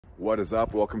What is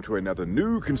up? Welcome to another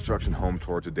new construction home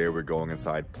tour. Today we're going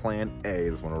inside Plan A,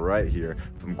 this one right here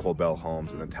from Koelbel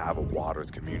Homes in the Tava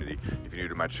Waters community. If you're new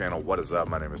to my channel, what is up?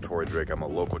 My name is Torrey. I'm a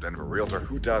local Denver realtor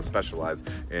who does specialize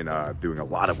in doing a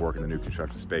lot of work in the new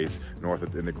construction space,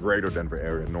 in the greater Denver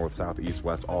area, north, south, east,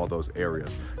 west, all those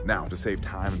areas. Now, to save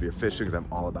time and be efficient, because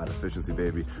I'm all about efficiency,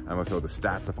 baby, I'm gonna throw the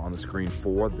stats up on the screen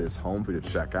for this home for you to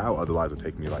check out. Otherwise, it'll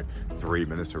take me like 3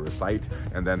 minutes to recite.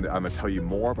 And then I'm gonna tell you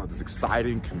more about this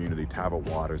exciting community, Tava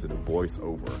Waters, in a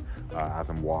voiceover as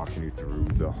I'm walking you through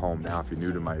the home. Now, if you're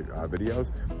new to my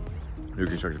videos, new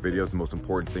construction videos, the most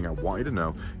important thing I want you to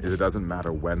know is it doesn't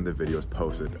matter when the video is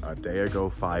posted. A day ago,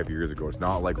 5 years ago. It's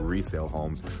not like resale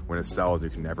homes when it sells you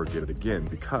can never get it again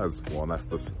because, well, unless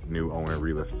this new owner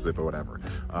relists it or whatever.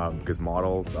 Because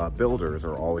model builders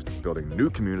are always building new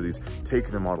communities,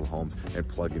 taking the model homes and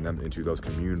plugging them into those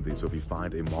communities. So if you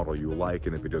find a model you like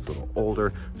and the video's a little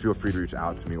older, feel free to reach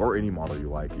out to me, or any model you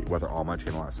like, whether on my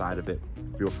channel or outside of it.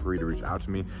 Feel free to reach out to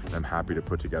me, and I'm happy to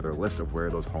put together a list of where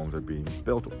those homes are being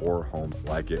built or homes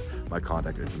like it. My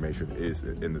contact information is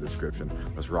in the description.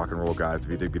 Let's rock and roll, guys.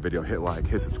 If you dig the video, hit like,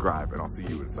 hit subscribe, and I'll see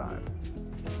you inside.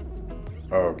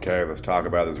 Okay, let's talk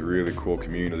about this really cool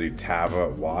community, Tava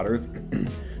Waters.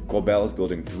 Koelbel is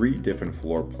building 3 different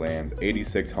floor plans,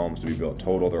 86 homes to be built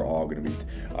total. They're all going to be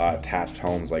attached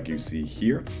homes like you see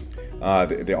here.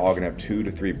 They're all going to have 2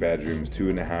 to 3 bedrooms,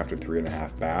 2.5 to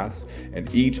 3.5 baths,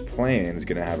 and each plan is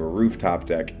going to have a rooftop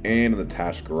deck and an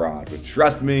attached garage, which,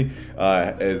 trust me,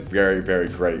 is very, very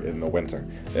great in the winter.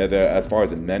 As far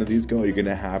as amenities go, you're going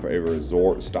to have a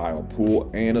resort-style pool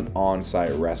and an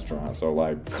on-site restaurant. So,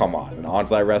 like, come on, an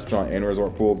on-site restaurant and a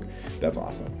resort pool, that's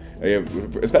awesome.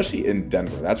 Especially in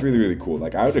Denver, that's really, really cool.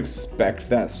 Like, I would expect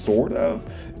that sort of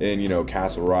in, you know,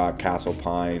 Castle Rock, Castle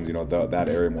Pines, you know, that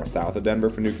area more south of Denver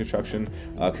for new construction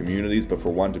communities, but for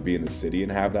one to be in the city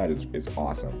and have that is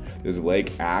awesome. There's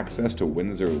lake access to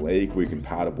Windsor Lake where you can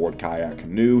paddleboard, kayak,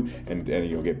 canoe, and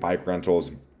you'll get bike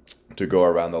rentals to go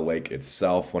around the lake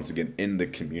itself, once again in the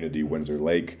community, Windsor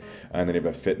Lake. And then you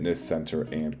have a fitness center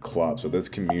and club. So this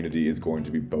community is going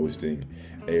to be boasting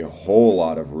a whole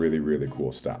lot of really, really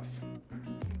cool stuff.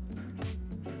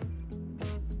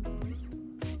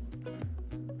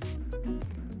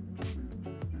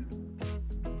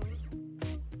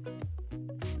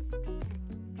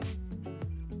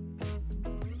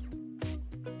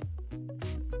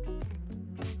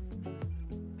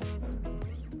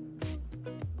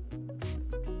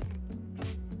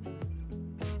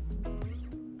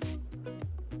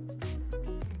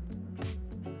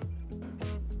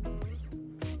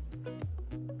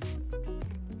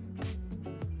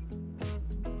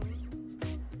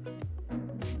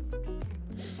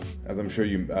 As I'm sure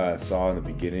you saw in the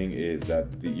beginning, is that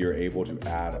you're able to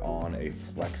add on a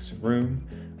flex room.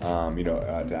 To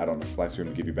add on a flex room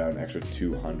to give you about an extra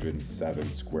 207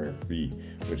 square feet,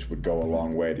 which would go a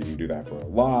long way. You can do that for a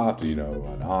loft, you know,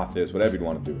 an office, whatever you'd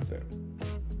want to do with it.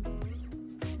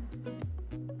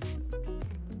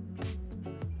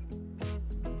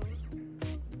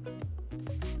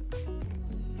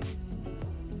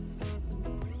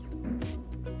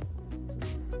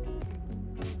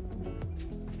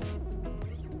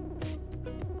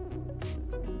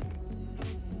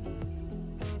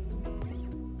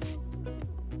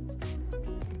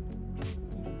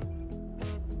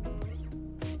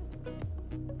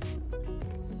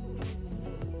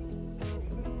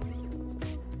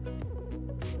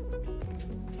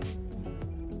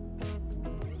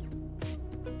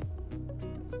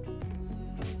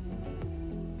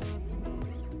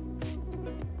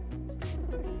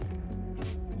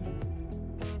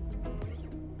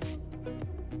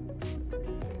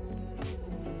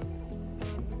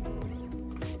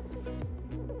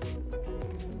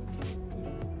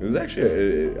 This is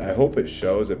actually, I hope it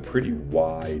shows a pretty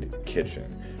wide kitchen,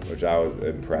 which I was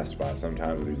impressed by.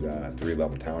 Sometimes with these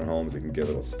 3-level townhomes, it can get a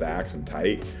little stacked and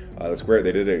tight. That's great.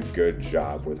 They did a good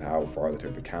job with how far they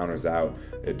took the counters out.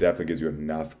 It definitely gives you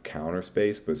enough counter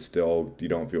space, but still you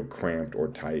don't feel cramped or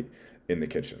tight in the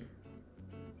kitchen.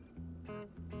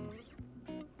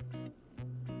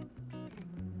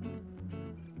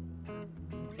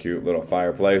 Cute little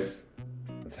fireplace.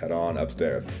 Let's head on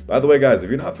upstairs. By the way, guys,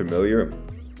 if you're not familiar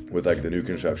with like the new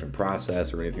construction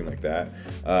process or anything like that,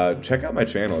 check out my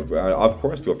channel. Of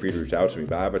course, feel free to reach out to me,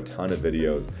 but I have a ton of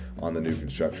videos on the new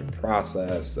construction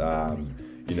process,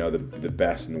 you know, the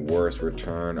best and worst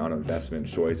return on investment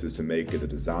choices to make at the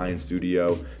design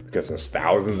studio, because there's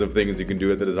thousands of things you can do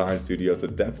at the design studio. So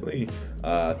definitely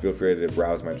feel free to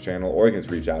browse my channel, or you can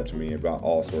just reach out to me about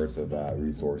all sorts of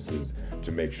resources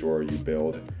to make sure you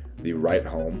build the right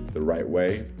home the right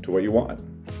way to what you want.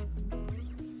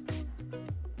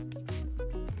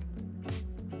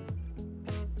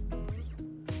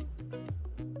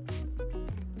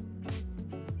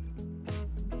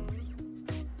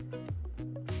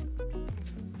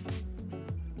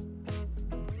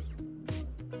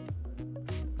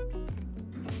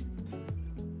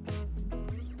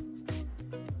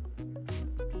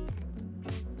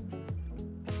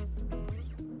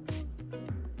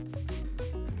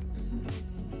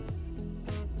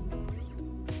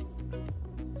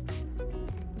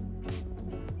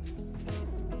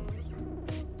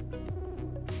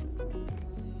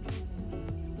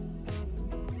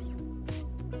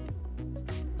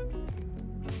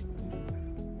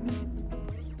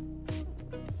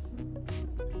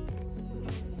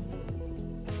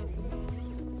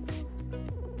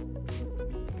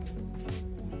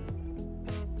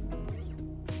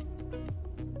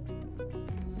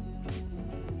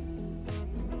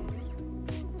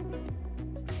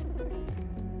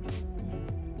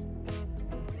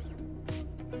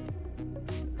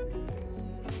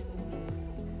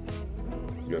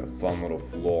 You got a fun little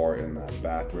floor in that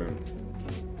bathroom.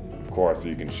 Of course,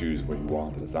 you can choose what you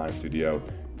want. The design studio.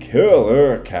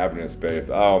 Killer cabinet space.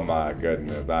 Oh my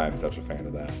goodness, I am such a fan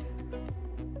of that.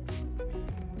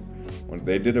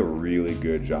 They did a really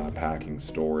good job packing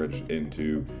storage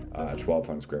into a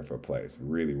 1,200 square foot place.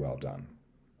 Really well done.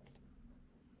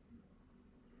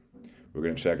 We're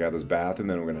going to check out this bathroom,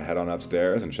 then we're going to head on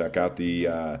upstairs and check out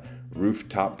the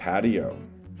rooftop patio.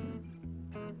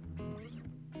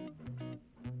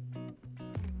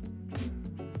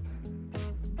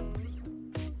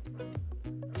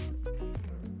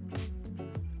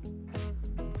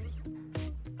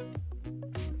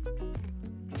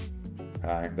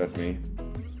 Hi, that's me.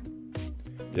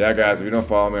 Yeah, guys, if you don't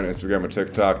follow me on Instagram or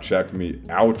TikTok, check me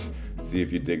out. See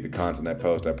if you dig the content I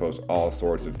post. I post all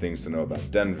sorts of things to know about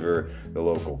Denver, the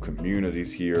local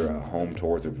communities here, home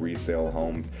tours of resale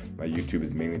homes. My YouTube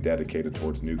is mainly dedicated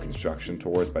towards new construction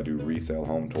tours. I do resale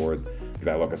home tours because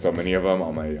I look at so many of them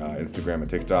on my Instagram and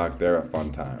TikTok. They're a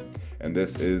fun time. And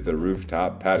this is the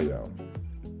rooftop patio.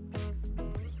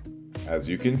 As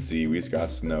you can see, we just got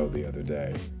snow the other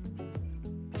day.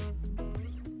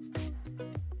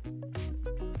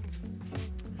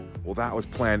 Well, that was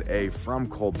Plan A from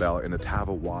Koelbel in the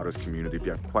Tava Waters community. If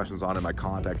you have questions on it, my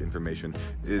contact information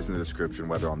is in the description,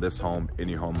 whether on this home,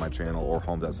 any home on my channel, or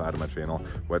homes outside of my channel,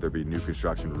 whether it be new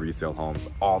construction, resale homes,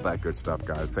 all that good stuff,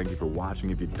 guys. Thank you for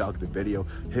watching. If you dug the video,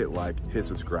 hit like, hit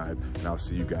subscribe, and I'll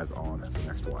see you guys on the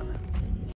next one.